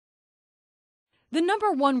The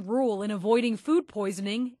number one rule in avoiding food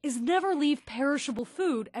poisoning is never leave perishable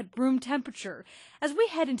food at room temperature. As we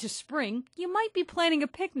head into spring, you might be planning a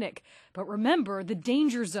picnic, but remember the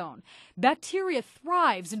danger zone. Bacteria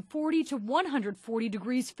thrives in 40 to 140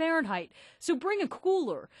 degrees Fahrenheit, so bring a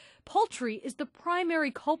cooler. Poultry is the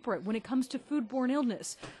primary culprit when it comes to foodborne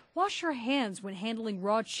illness. Wash your hands when handling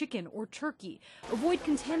raw chicken or turkey. Avoid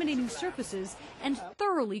contaminating surfaces and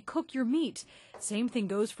thoroughly cook your meat. Same thing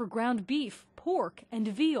goes for ground beef, pork, and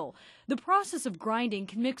veal. The process of grinding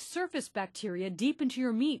can mix surface bacteria deep into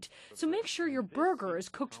your meat, so make sure your burger is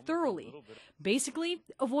cooked thoroughly. Basically,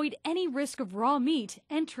 avoid any risk of raw meat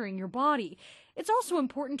entering your body. It's also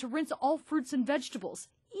important to rinse all fruits and vegetables,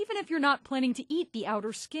 even if you're not planning to eat the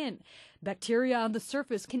outer skin. Bacteria on the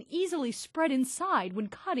surface can easily spread inside when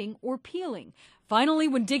cutting or peeling. Finally,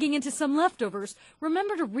 when digging into some leftovers,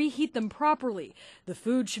 remember to reheat them properly. The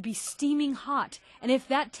food should be steaming hot, and if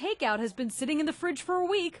that takeout has been sitting in the fridge for a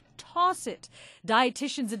week, toss it.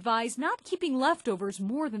 Dietitians advise not keeping leftovers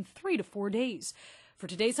more than 3 to 4 days. For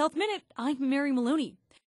today's Health Minute, I'm Mary Moloney.